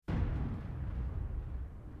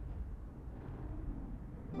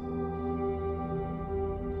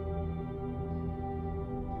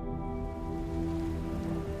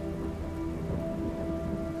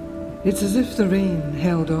It's as if the rain,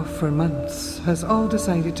 held off for months, has all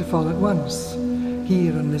decided to fall at once,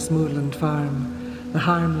 here on this moorland farm. The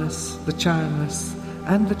harmless, the charmless,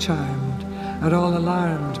 and the charmed are all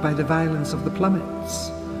alarmed by the violence of the plummets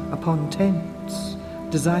upon tents,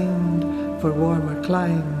 designed for warmer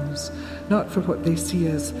climes, not for what they see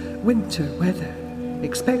as winter weather,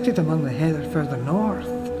 expected among the heather further north,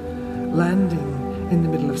 landing in the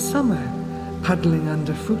middle of summer, puddling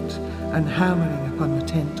underfoot and hammering upon the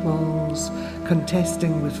tent walls,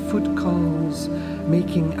 contesting with food calls,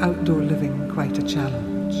 making outdoor living quite a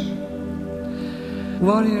challenge.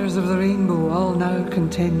 Warriors of the rainbow all now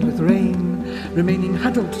contend with rain, remaining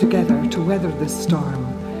huddled together to weather this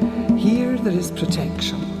storm. Here there is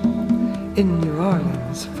protection. In New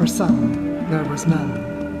Orleans, for some, there was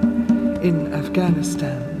none. In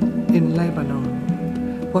Afghanistan, in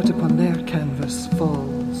Lebanon, what upon their canvas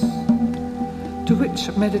falls? To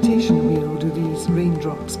which meditation wheel do these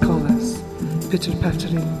raindrops call us,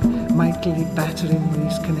 pitter-pattering, mightily battering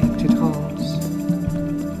these connected halls?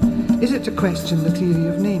 Is it to question the theory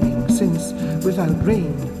of naming, since without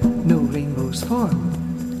rain, no rainbows form?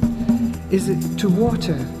 Is it to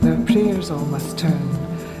water their prayers all must turn,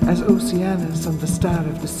 as Oceanus and the star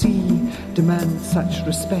of the sea demand such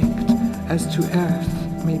respect as to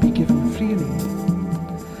earth may be given freely?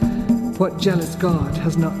 What jealous god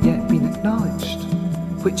has not yet been acknowledged?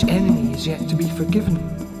 Which enemy is yet to be forgiven?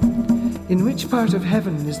 In which part of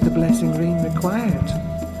heaven is the blessing rain required?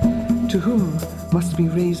 To whom must we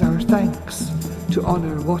raise our thanks to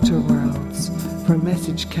honour water worlds for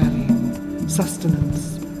message carrying,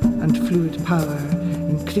 sustenance, and fluid power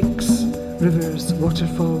in creeks, rivers,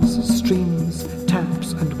 waterfalls, streams,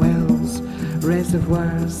 taps and wells,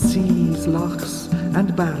 reservoirs, seas, lochs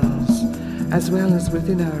and barrels, as well as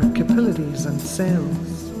within our capillaries and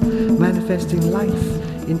cells, manifesting life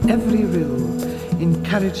in every rill,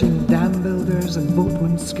 encouraging dam builders and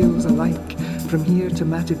boatmen's skills alike, from here to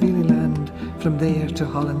Matabeleland, from there to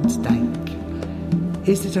Holland's Dyke.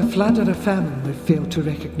 Is it a flood or a famine we've failed to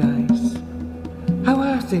recognise? How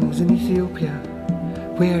are things in Ethiopia?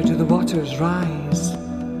 Where do the waters rise?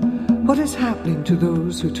 What is happening to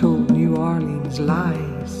those who told New Orleans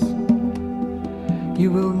lies? You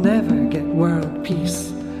will never get world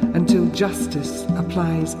peace until justice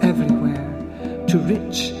applies everywhere, to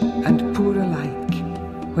rich and poor alike,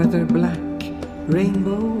 whether black,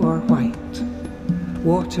 rainbow or white.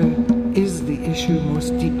 Water is the issue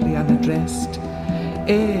most deeply unaddressed.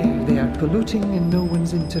 Air they are polluting in no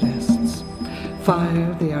one's interests.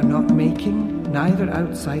 Fire they are not making, neither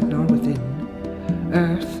outside nor within.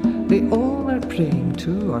 Earth they all are praying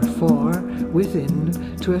to or for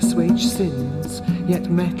within to assuage sins, yet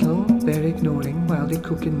metal they're ignoring while they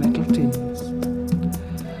cook in metal tins.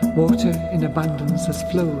 Water in abundance has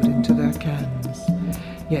flowed into their cans,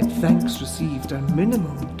 yet thanks received are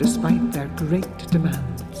minimal despite their great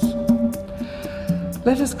demands.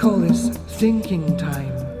 Let us call this thinking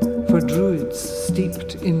time for druids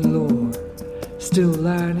steeped in lore, still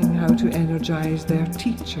learning how to energize their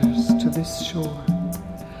teachers to this shore.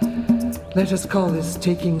 Let us call this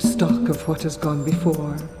taking stock of what has gone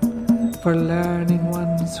before, for learning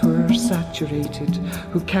ones who are saturated,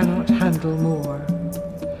 who cannot handle more.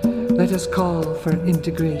 Let us call for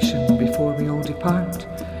integration before we all depart,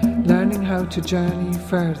 learning how to journey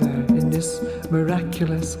further in this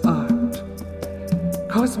miraculous art.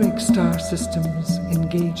 Cosmic star systems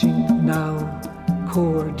engaging now,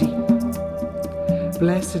 core deep.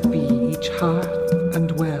 Blessed be each hearth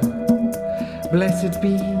and well. Blessed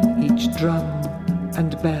be each drum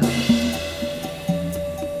and bell.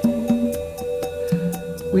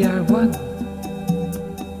 We are one,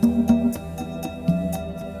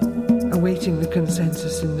 awaiting the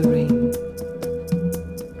consensus in the rain.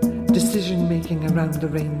 Decision-making around the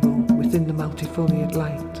rainbow within the multifoliate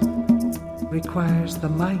light requires the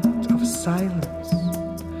might of silence,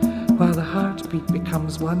 while the heartbeat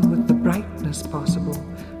becomes one with the brightness possible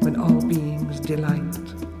when all beings delight.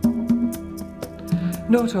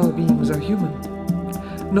 Not all beings are human.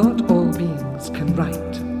 Not all beings can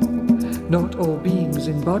write. Not all beings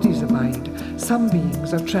in bodies abide. Some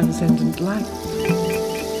beings are transcendent light.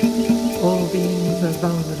 All beings are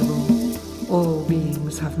vulnerable. All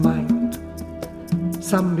beings have might.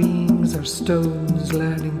 Some beings are stones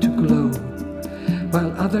learning to glow,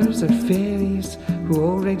 while others are fairies who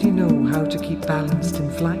already know how to keep balanced in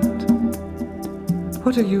flight.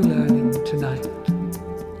 What are you learning tonight?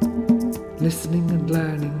 Listening and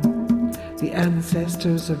learning, the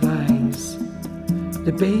ancestors arise.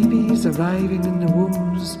 The babies arriving in the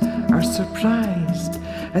wombs are surprised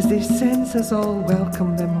as they sense us all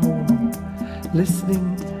welcome them home,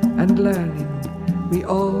 listening and learning we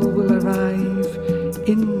all will arrive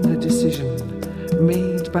in the decision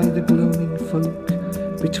made by the glowing folk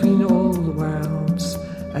between all the worlds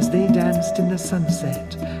as they danced in the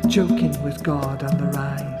sunset, joking with God on the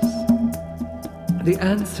rise. The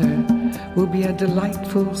answer will be a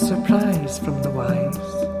delightful surprise from the wise.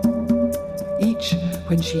 Each,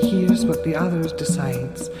 when she hears what the others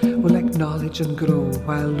decides, will acknowledge and grow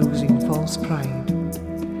while losing false pride.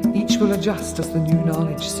 Each will adjust as the new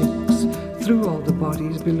knowledge sinks through all the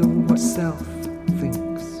bodies below what self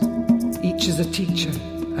thinks. Each is a teacher,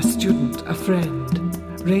 a student, a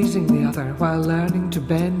friend, raising the other while learning to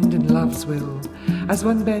bend in love's will, as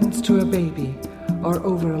one bends to a baby or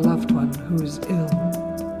over a loved one who is ill.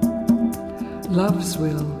 Love's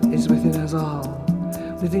will is within us all,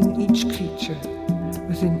 within each creature,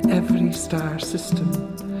 within every star system,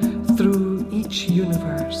 through each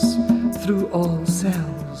universe, through all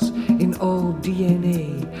cells, in all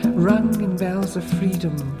DNA, rung in bells of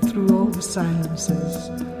freedom, through all the silences,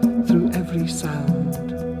 through every sound,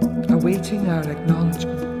 awaiting our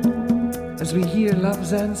acknowledgement, as we hear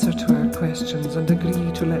love's answer to our questions and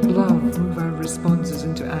agree to let love move our responses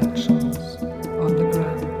into actions on the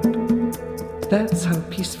ground. That's how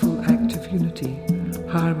peaceful active unity,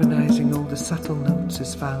 harmonizing all the subtle notes,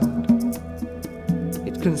 is found.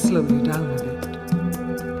 It can slow you down a bit.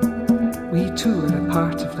 We too are a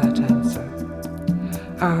part of that answer.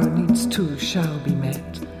 Our needs too shall be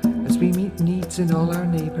met, as we meet needs in all our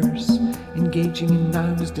neighbours, engaging in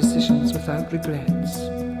now's decisions without regrets.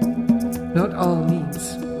 Not all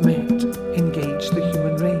needs met engage the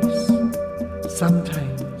human race.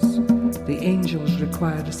 Sometimes the angels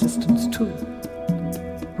require assistance too,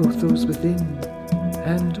 both those within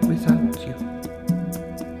and without you.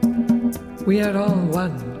 We are all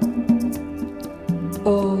one,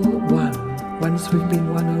 once we've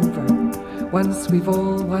been won over, once we've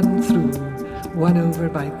all won through, won over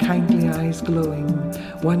by kindly eyes glowing,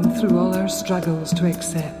 won through all our struggles to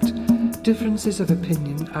accept differences of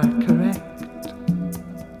opinion are correct.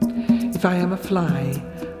 If I am a fly,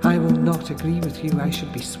 I will not agree with you, I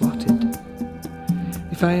should be swatted.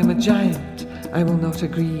 If I am a giant, I will not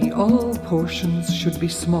agree all portions should be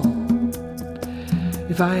small.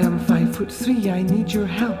 If I am 5'3", I need your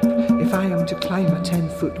help if I am to climb a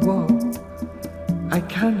 10-foot wall. I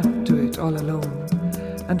cannot do it all alone,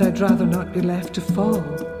 and I'd rather not be left to fall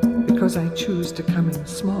because I choose to come in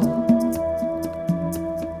small.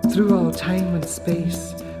 Through all time and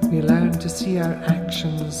space, we learn to see our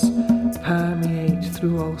actions permeate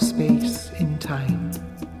through all space in time.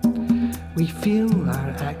 We feel our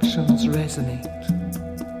actions resonate.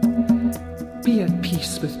 Be at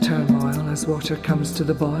peace with turmoil as water comes to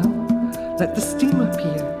the boil. Let the steam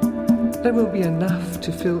appear. There will be enough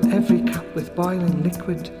to fill every cup with boiling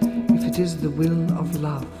liquid if it is the will of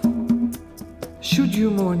love. Should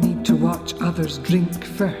you more need to watch others drink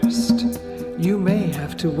first, you may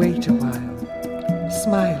have to wait a while,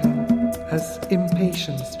 smiling as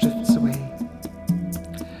impatience drifts away.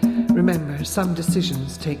 Remember, some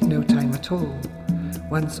decisions take no time at all,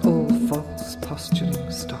 once all false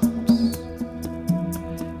posturing stops.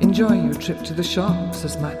 Enjoy your trip to the shops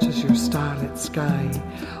as much as your starlit sky.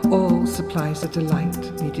 All supplies a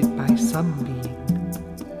delight needed by some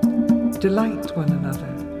being. Delight one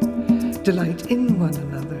another. Delight in one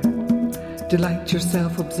another. Delight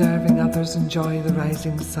yourself observing others enjoy the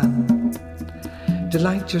rising sun.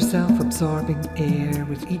 Delight yourself absorbing air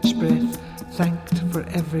with each breath, thanked for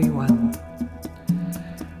everyone.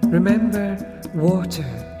 Remember, water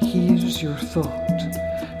hears your thought,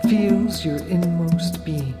 feels your inmost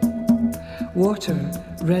being. Water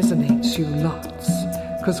resonates you lots,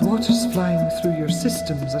 'cause water's flying through your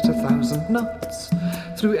systems at 1,000 knots,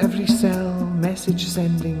 through every cell, message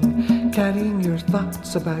sending, carrying your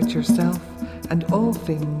thoughts about yourself and all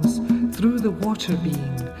things through the water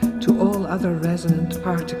being to all other resonant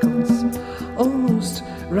particles, almost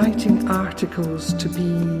writing articles to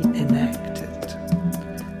be enacted.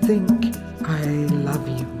 Think, I love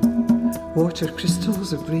you. Water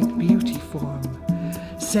crystals of great beauty form,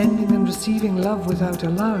 sending and receiving love without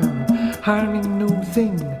alarm, harming no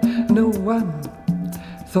thing, no one.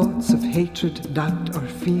 Thoughts of hatred, doubt or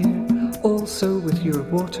fear, also with your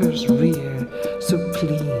waters rear. So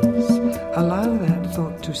please, allow that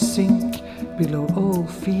thought to sink below all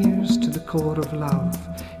fears to the core of love,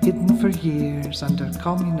 hidden for years under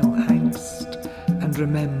communal angst. And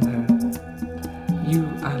remember, you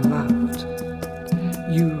are loved.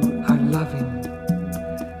 You are loving.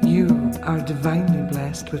 You are divinely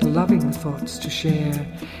blessed with loving thoughts to share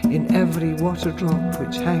in every water drop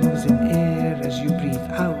which hangs in air as you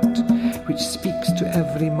breathe out, which speaks to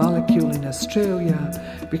every molecule in Australia,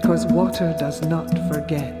 because water does not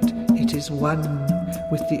forget it is one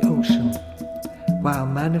with the ocean, while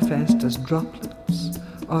manifest as droplets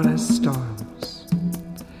or as storms.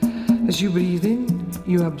 As you breathe in,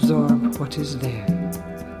 you absorb what is there.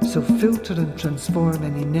 So filter and transform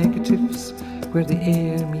any negatives where the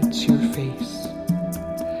air meets your face.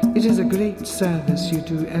 It is a great service you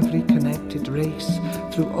do every connected race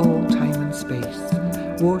through all time and space.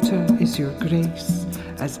 Water is your grace,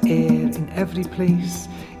 as air in every place,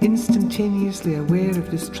 instantaneously aware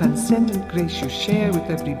of this transcendent grace you share with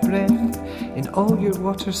every breath, in all your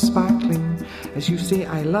water sparkling, as you say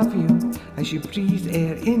I love you, as you breathe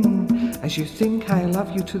air in, as you think I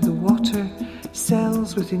love you to the water,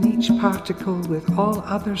 cells within each particle with all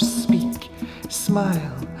others speak,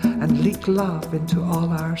 smile, and leak love into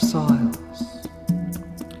all our soils.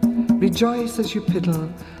 Rejoice as you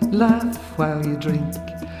piddle, laugh while you drink.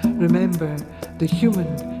 Remember, the human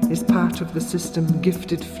is part of the system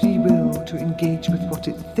gifted free will to engage with what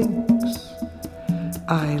it thinks.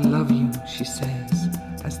 I love you, she says,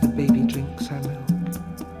 as the baby drinks her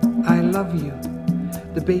milk. I love you.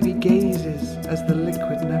 The baby gazes as the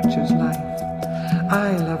liquid nurtures life.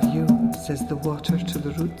 I love you, says the water to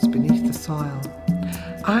the roots beneath the soil.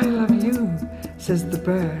 I love you, says the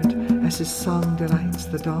bird as his song delights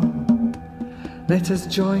the dawn. Let us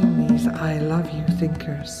join these I love you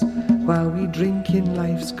thinkers while we drink in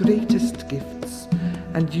life's greatest gifts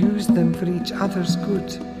and use them for each other's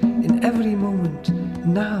good in every moment.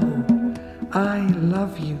 Now, I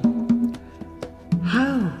love you.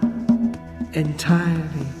 How?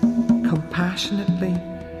 Entirely, compassionately,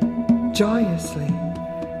 joyously,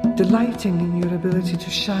 delighting in your ability to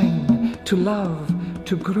shine, to love,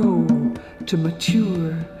 to grow, to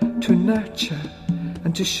mature, to nurture,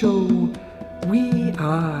 and to show we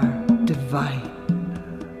are divine.